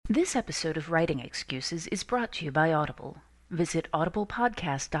This episode of Writing Excuses is brought to you by Audible. Visit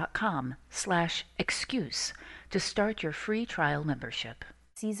audiblepodcast.com/excuse to start your free trial membership.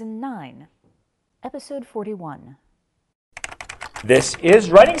 Season 9, Episode 41. This is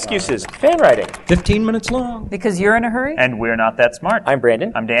Writing Excuses, fan writing. 15 minutes long. Because you're in a hurry? And we're not that smart. I'm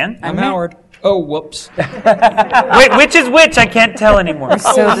Brandon. I'm Dan. I'm Howard. Oh, whoops. Wait, which is which? I can't tell anymore.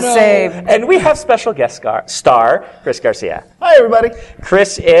 So the same. And we have special guest star, Chris Garcia. Hi, everybody.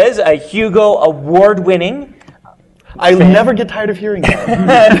 Chris is a Hugo Award-winning I never get tired of hearing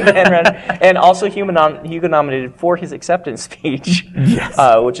that. and also Hugo nominated for his acceptance speech, Yes.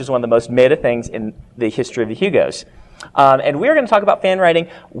 Which is one of the most meta things in the history of the Hugos. And we're going to talk about fan writing.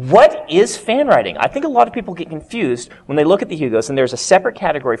 What is fan writing? I think a lot of people get confused when they look at the Hugos, and there's a separate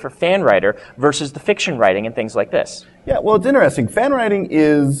category for fan writer versus the fiction writing and things like this. Yeah, well, it's interesting. Fan writing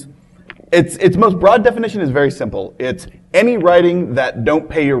is, its most broad definition is very simple. It's any writing that don't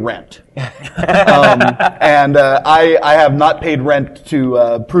pay your rent. I have not paid rent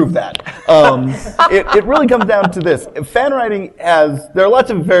to prove that. It really comes down to this. Fan writing there are lots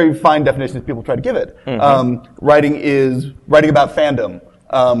of very fine definitions people try to give it. Writing is writing about fandom,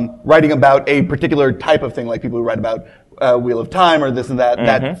 writing about a particular type of thing, like people who write about Wheel of Time or this and that.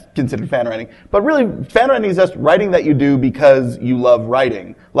 That's considered fan writing. But really, fan writing is just writing that you do because you love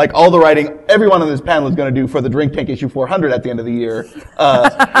writing. Like all the writing everyone on this panel is going to do for the Drink Tank issue 400 at the end of the year.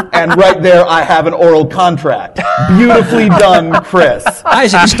 And right there, I have an oral contract. Beautifully done, Chris.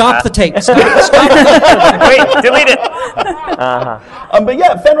 Isaac, stop the tape. Stop. Wait, delete it. But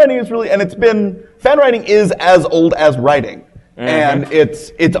yeah, fan writing is really, and fan writing is as old as writing. And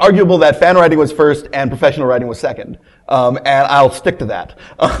it's arguable that fan writing was first and professional writing was second. And I'll stick to that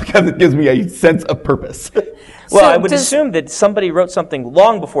because it gives me a sense of purpose. Well, I would assume that somebody wrote something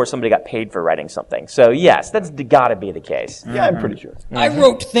long before somebody got paid for writing something. So yes, that's got to be the case. Yeah, I'm pretty sure. I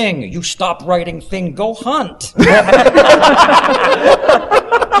wrote Thing. You stop writing Thing. Go hunt.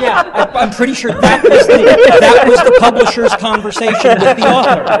 Yeah, I'm pretty sure that was the publisher's conversation with the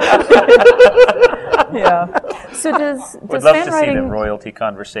author. Yeah. So does Would love fan to writing see the royalty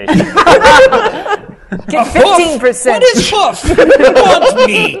conversation. get 15%? What is hoof? Who wants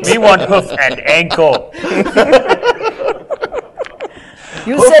meat? We want hoof and ankle.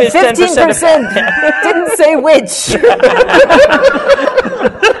 You Hoof said is 10%. 15%. Didn't say which.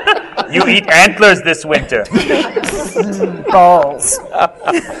 You eat antlers this winter. Balls.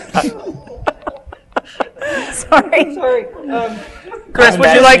 Sorry. Chris,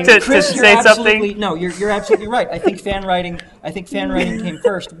 would you like to Chris, say something? No, you're absolutely right. I think fan writing came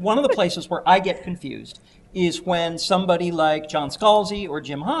first. One of the places where I get confused is when somebody like John Scalzi or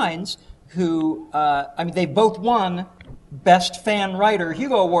Jim Hines, who they both won Best Fan Writer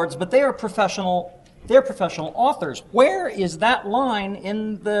Hugo Awards, but they are professional authors. Where is that line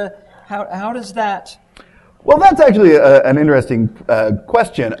in the how does that? Well, that's actually an interesting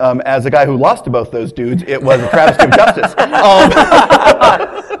question. As a guy who lost to both those dudes, it was a travesty of justice. But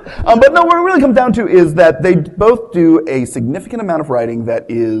no, what it really comes down to is that they both do a significant amount of writing that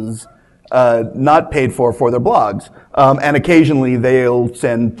is not paid for their blogs. And occasionally they'll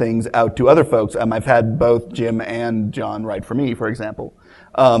send things out to other folks. I've had both Jim and John write for me, for example.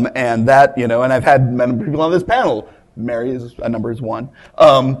 And that, and I've had people on this panel. Mary is a number is one.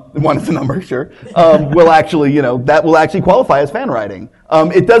 One is a number, sure. Will actually, that will actually qualify as fan writing.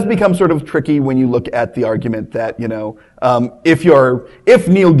 It does become sort of tricky when you look at the argument that, if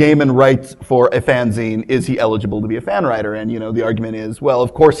Neil Gaiman writes for a fanzine, is he eligible to be a fan writer? And, the argument is, well,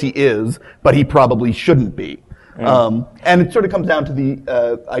 of course he is, but he probably shouldn't be. And it sort of comes down to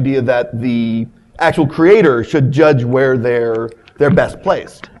the idea that the actual creator should judge where they're best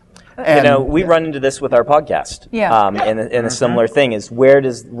placed. And, we run into this with our podcast. Yeah. And a similar thing is, where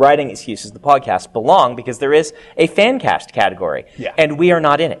does Writing Excuses, the podcast, belong? Because there is a fan cast category, and we are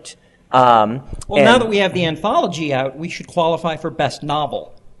not in it. Now that we have the anthology out, we should qualify for Best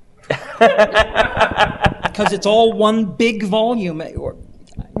Novel. Because it's all one big volume. No.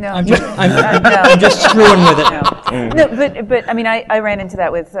 I'm just screwing with it. No, but I mean, I ran into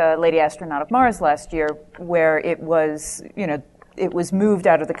that with Lady Astronaut of Mars last year, where it was, it was moved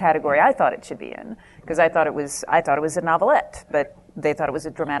out of the category I thought it should be in, because I thought it was a novelette, but they thought it was a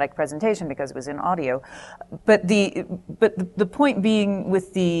dramatic presentation because it was in audio. But the point being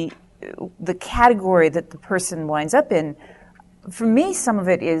with the category that the person winds up in, for me, some of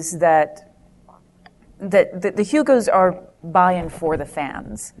it is that the Hugos are by and for the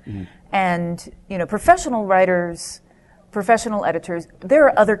fans, and professional writers, professional editors. There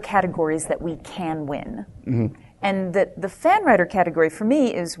are other categories that we can win. And the fan writer category for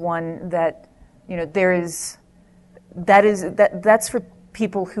me is one that, that's for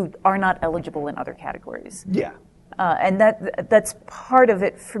people who are not eligible in other categories. Yeah. And that's part of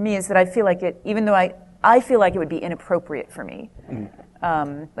it for me, is that I feel like it, even though I feel like it would be inappropriate for me.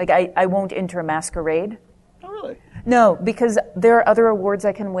 Like I won't enter a masquerade. Oh, really? No, because there are other awards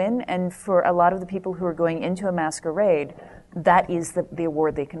I can win, and for a lot of the people who are going into a masquerade, that is the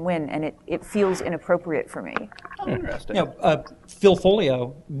award they can win, and it feels inappropriate for me. Oh, interesting. Phil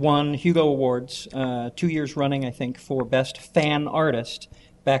Folio won Hugo Awards 2 years running, I think, for Best Fan Artist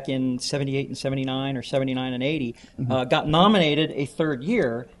back in 78 and 79 or 79 and 80. Got nominated a third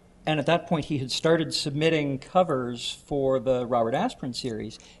year, and at that point he had started submitting covers for the Robert Asprin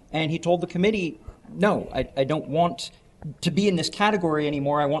series, and he told the committee, no, I don't want to be in this category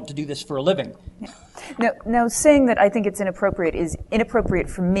anymore. I want to do this for a living. Now, saying that I think it's inappropriate is inappropriate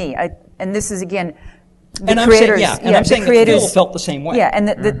for me. And this is, again, the And creators. I'm saying that Phil felt the same way. Yeah, and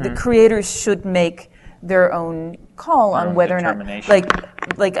the creators should make their own call on whether or not.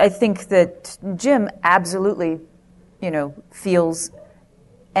 Like I think that Jim absolutely, feels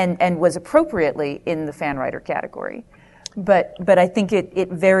and was appropriately in the fan writer category. But I think it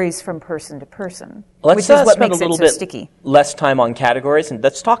varies from person to person, Let's which is what spend makes a little it so bit sticky. less time on categories, and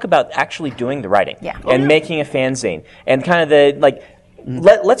let's talk about actually doing the writing and making a fanzine and kind of the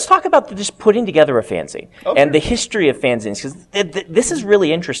Let's talk about just putting together a fanzine and the history of fanzines, because this is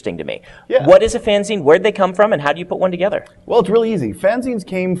really interesting to me. Yeah. What is a fanzine? Where'd they come from, and how do you put one together? Well, it's really easy. Fanzines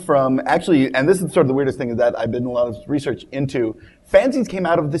came from, actually, and this is sort of the weirdest thing, is that I've been doing a lot of research into, fanzines came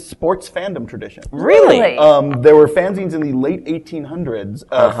out of the sports fandom tradition. Really? There were fanzines in the late 1800s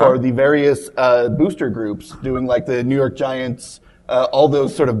for the various booster groups doing like the New York Giants, all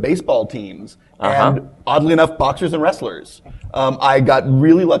those sort of baseball teams. And oddly enough, boxers and wrestlers. I got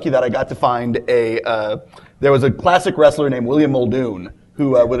really lucky that I got to find there was a classic wrestler named William Muldoon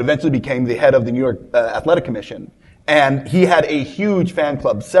who would eventually become the head of the New York Athletic Commission. And he had a huge fan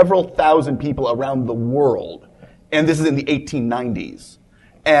club, several thousand people around the world. And this is in the 1890s.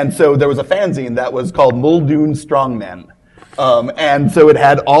 And so there was a fanzine that was called Muldoon Strongmen. And so it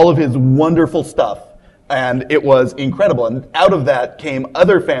had all of his wonderful stuff. And it was incredible. And out of that came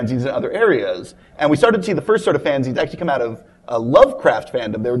other fanzines in other areas. And we started to see the first sort of fanzines actually come out of Lovecraft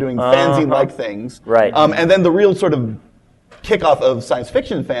fandom. They were doing fanzine-like things. Right. And then the real sort of kickoff of science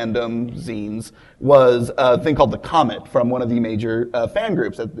fiction fandom zines was a thing called The Comet from one of the major fan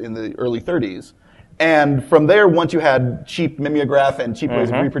groups in the early 30s. And from there, once you had cheap mimeograph and cheap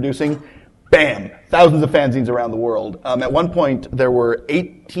ways of reproducing, bam, thousands of fanzines around the world. At one point, there were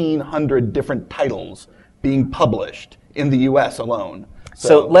 1,800 different titles being published in the U.S. alone.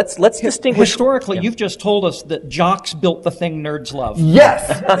 So let's distinguish. Historically, you've just told us that jocks built the thing nerds love.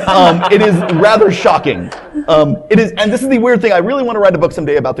 Yes, it is rather shocking. It is, and this is the weird thing. I really want to write a book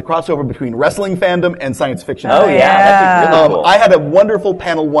someday about the crossover between wrestling fandom and science fiction. Oh yeah, that'd be really cool. I had a wonderful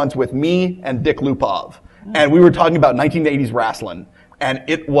panel once with me and Dick Lupov, and we were talking about 1980s wrestling, and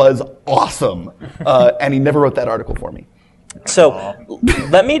it was awesome. And he never wrote that article for me. So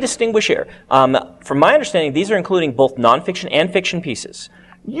let me distinguish here. From my understanding, these are including both nonfiction and fiction pieces.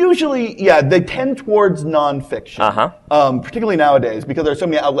 Usually, yeah, they tend towards nonfiction, particularly nowadays because there are so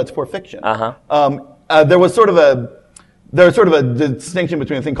many outlets for fiction. There's sort of a distinction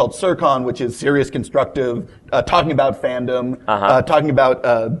between a thing called Circon, which is serious, constructive, talking about fandom, talking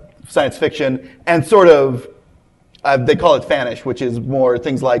about science fiction, and sort of they call it fanish, which is more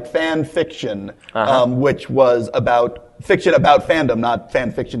things like fan fiction, which was about fiction about fandom, not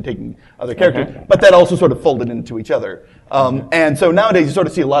fan fiction taking other characters, but that also sort of folded into each other. And so nowadays you sort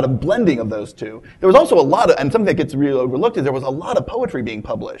of see a lot of blending of those two. There was also a lot of, and something that gets really overlooked is there was a lot of poetry being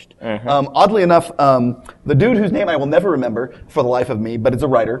published. Oddly enough, the dude whose name I will never remember for the life of me, but is a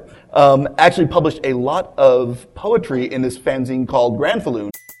writer, actually published a lot of poetry in this fanzine called Granfalloon.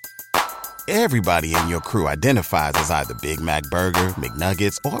 Everybody in your crew identifies as either Big Mac Burger,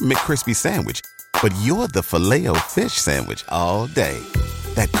 McNuggets, or McCrispy Sandwich. But you're the Filet-O-Fish Sandwich all day.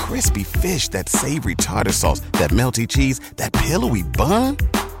 That crispy fish, that savory tartar sauce, that melty cheese, that pillowy bun.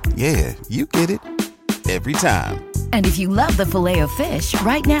 Yeah, you get it. Every time. And if you love the Filet-O-Fish,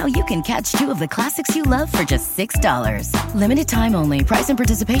 right now you can catch two of the classics you love for just $6. Limited time only. Price and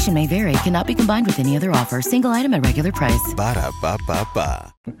participation may vary. Cannot be combined with any other offer. Single item at regular price.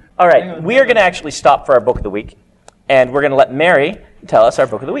 Ba-da-ba-ba-ba. All right, we are going to actually stop for our book of the week, and we're going to let Mary tell us our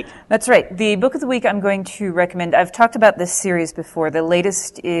book of the week. That's right. The book of the week I'm going to recommend, I've talked about this series before. The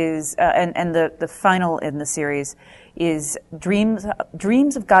latest is, and the final in the series is Dreams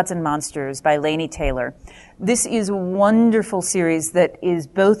of Gods and Monsters by Laini Taylor. This is a wonderful series that is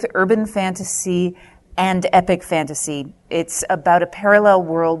both urban fantasy and epic fantasy. It's about a parallel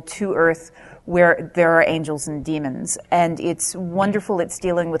world to Earth where there are angels and demons. And it's wonderful. It's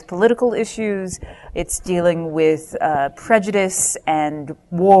dealing with political issues. It's dealing with prejudice and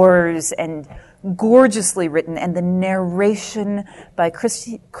wars, and gorgeously written. And the narration by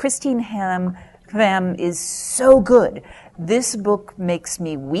Christine Pham is so good. This book makes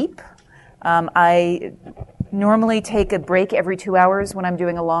me weep. I normally take a break every 2 hours when I'm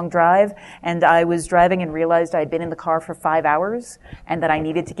doing a long drive, and I was driving and realized I'd been in the car for 5 hours and that I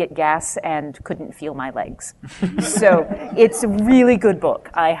needed to get gas and couldn't feel my legs. So it's a really good book.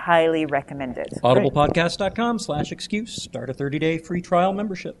 I highly recommend it. audiblepodcast.com/excuse. Start a 30-day free trial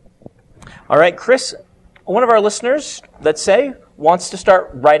membership. All right, Chris, one of our listeners, let's say, wants to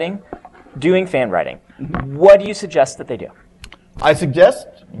start doing fan writing. What do you suggest that they do? I suggest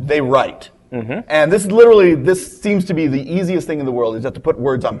they write. And this seems to be the easiest thing in the world, is just to put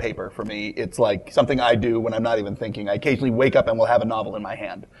words on paper. For me, it's like something I do when I'm not even thinking. I occasionally wake up and will have a novel in my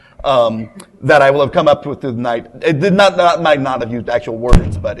hand that I will have come up with through the night. It might not have used actual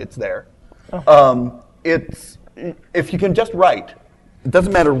words, but it's there. If you can just write, it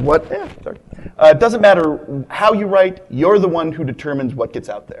doesn't matter what. It doesn't matter how you write. You're the one who determines what gets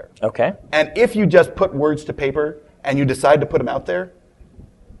out there. Okay. And if you just put words to paper and you decide to put them out there,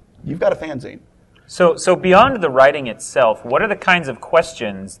 you've got a fanzine. So beyond the writing itself, what are the kinds of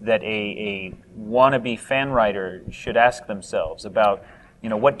questions that a wannabe fan writer should ask themselves about,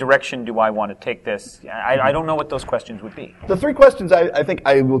 what direction do I want to take this? I don't know what those questions would be. The three questions I think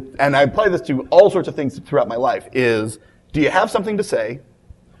I will, and I apply this to all sorts of things throughout my life, is, do you have something to say?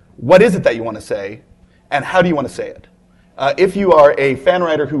 What is it that you want to say? And how do you want to say it? If you are a fan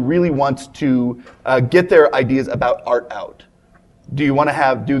writer who really wants to get their ideas about art out, do you want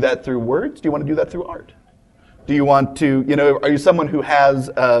to do that through words? Do you want to do that through art? Do you want to, are you someone who has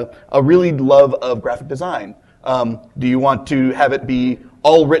a really love of graphic design? Do you want to have it be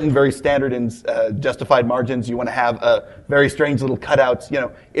all written very standard in justified margins? You want to have very strange little cutouts?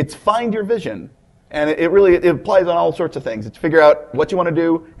 It's find your vision. And it applies on all sorts of things. It's figure out what you want to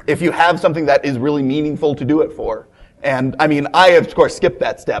do, if you have something that is really meaningful to do it for. And I have, of course, skipped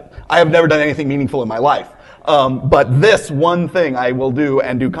that step. I have never done anything meaningful in my life. But this one thing I will do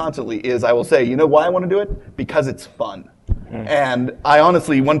and do constantly is I will say, you know why I want to do it? Because it's fun. And I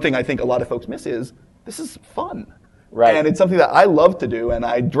honestly, one thing I think a lot of folks miss is this is fun. Right. And it's something that I love to do, and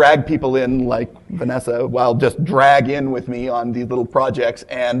I drag people in, like Vanessa, just drag in with me on these little projects,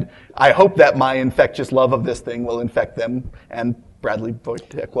 and I hope that my infectious love of this thing will infect them, and Bradley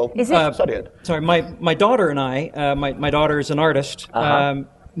Wojtek will study it. Sorry, my daughter and I, my daughter is an artist,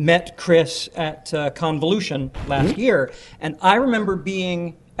 met Chris at Convolution last year, and I remember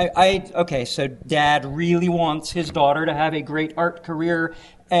being, so Dad really wants his daughter to have a great art career,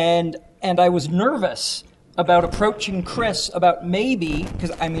 and I was nervous about approaching Chris about maybe, because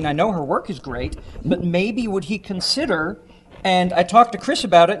I know her work is great, but maybe would he consider, and I talked to Chris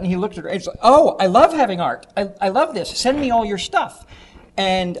about it, and he looked at her, and he's like, oh, I love having art. I love this. Send me all your stuff.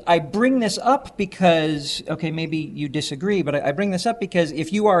 And I bring this up because, maybe you disagree, but I bring this up because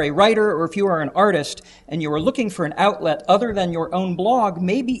if you are a writer or if you are an artist and you are looking for an outlet other than your own blog,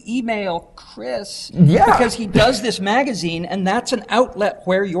 maybe email Chris. Yeah. Because he does this magazine, and that's an outlet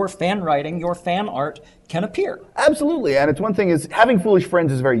where your fan writing, your fan art can appear. Absolutely. And it's one thing is having foolish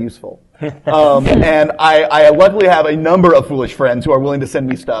friends is very useful. And I luckily have a number of foolish friends who are willing to send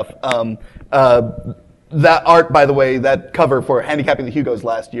me stuff. That art, by the way, that cover for Handicapping the Hugos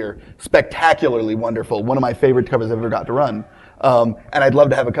last year, spectacularly wonderful. One of my favorite covers I've ever got to run. And I'd love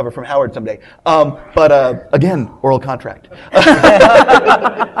to have a cover from Howard someday. But again, oral contract. That's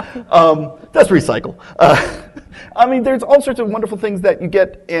recycle. There's all sorts of wonderful things that you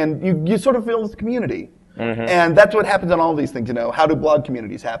get, and you sort of feel as a community. Mm-hmm. And that's what happens on all of these things, How do blog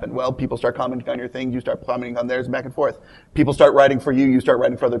communities happen? Well, people start commenting on your things, you start commenting on theirs, back and forth. People start writing for you, you start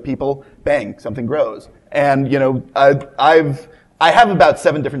writing for other people. Bang, something grows. And, I have about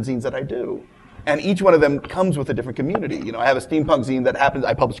 7 different zines that I do. And each one of them comes with a different community. I have a steampunk zine that happens,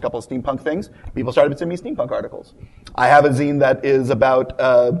 I publish a couple of steampunk things. People started sending me steampunk articles. I have a zine that is about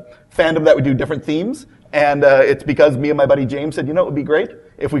fandom that would do different themes. And it's because me and my buddy James said, it would be great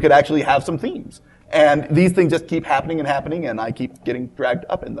if we could actually have some themes. And these things just keep happening, and I keep getting dragged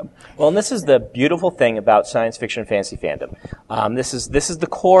up in them. Well, and this is the beautiful thing about science fiction and fantasy fandom. This is the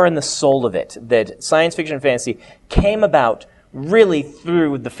core and the soul of it, that science fiction and fantasy came about really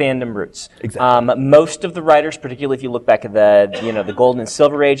through the fandom roots. Exactly. Most of the writers, particularly if you look back at the golden and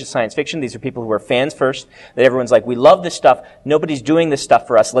silver age of science fiction, these are people who are fans first, that everyone's like, we love this stuff, nobody's doing this stuff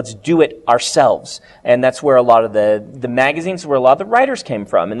for us, let's do it ourselves. And that's where a lot of the magazines, where a lot of the writers came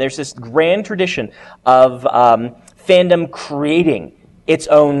from. And there's this grand tradition of fandom creating its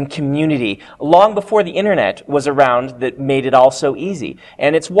own community long before the internet was around that made it all so easy.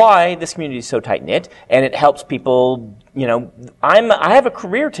 And it's why this community is so tight-knit, and it helps people. I have a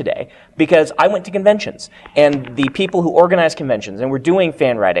career today because I went to conventions, and the people who organize conventions and were doing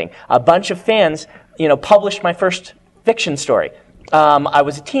fan writing, a bunch of fans, published my first fiction story. I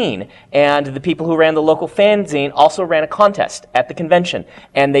was a teen, and the people who ran the local fanzine also ran a contest at the convention,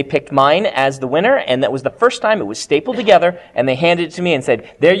 and they picked mine as the winner, and that was the first time it was stapled together, and they handed it to me and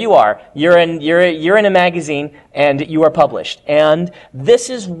said, "There you are. You're in a magazine, and you are published." And this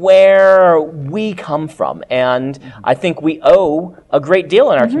is where we come from, and I think we owe a great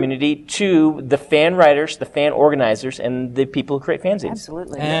deal in our community to the fan writers, the fan organizers, and the people who create fanzines.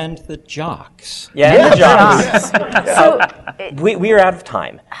 Absolutely. And the jocks. Yeah, and the jocks. We are out of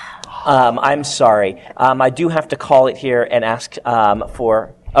time. I'm sorry. I do have to call it here and ask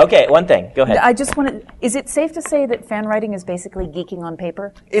for... Okay, one thing. Go ahead. I just want to... Is it safe to say that fan writing is basically geeking on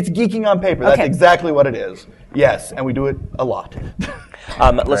paper? It's geeking on paper. That's Okay. exactly what it is. Yes, and we do it a lot.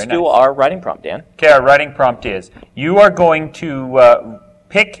 Let's do our writing prompt, Dan. Okay, our writing prompt is, you are going to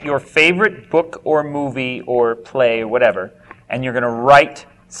pick your favorite book or movie or play or whatever, and you're going to write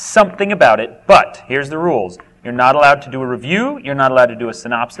something about it, but here's the rules. You're not allowed to do a review, you're not allowed to do a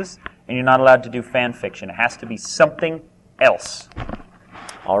synopsis, and you're not allowed to do fan fiction. It has to be something else.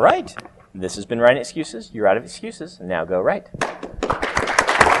 All right. This has been Writing Excuses. You're out of excuses. Now go write.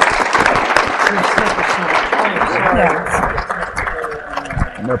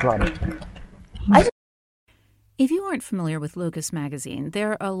 No problem. If you aren't familiar with Locus Magazine,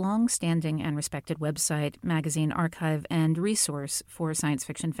 they're a long-standing and respected website, magazine archive, and resource for science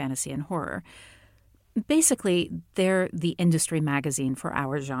fiction, fantasy, and horror. Basically, they're the industry magazine for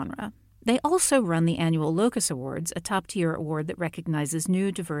our genre. They also run the annual Locus Awards, a top-tier award that recognizes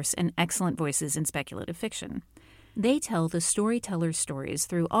new, diverse, and excellent voices in speculative fiction. They tell the storyteller's stories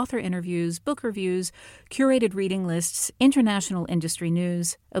through author interviews, book reviews, curated reading lists, international industry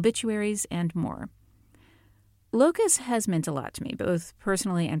news, obituaries, and more. Locus has meant a lot to me, both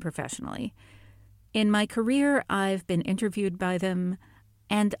personally and professionally. In my career, I've been interviewed by them,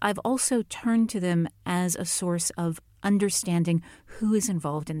 and I've also turned to them as a source of understanding who is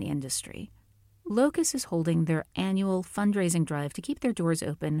involved in the industry. Locus is holding their annual fundraising drive to keep their doors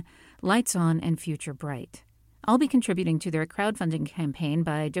open, lights on, and future bright. I'll be contributing to their crowdfunding campaign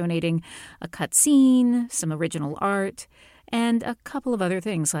by donating a cut scene, some original art, and a couple of other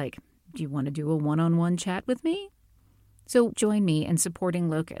things like, do you want to do a one-on-one chat with me? So join me in supporting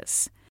Locus.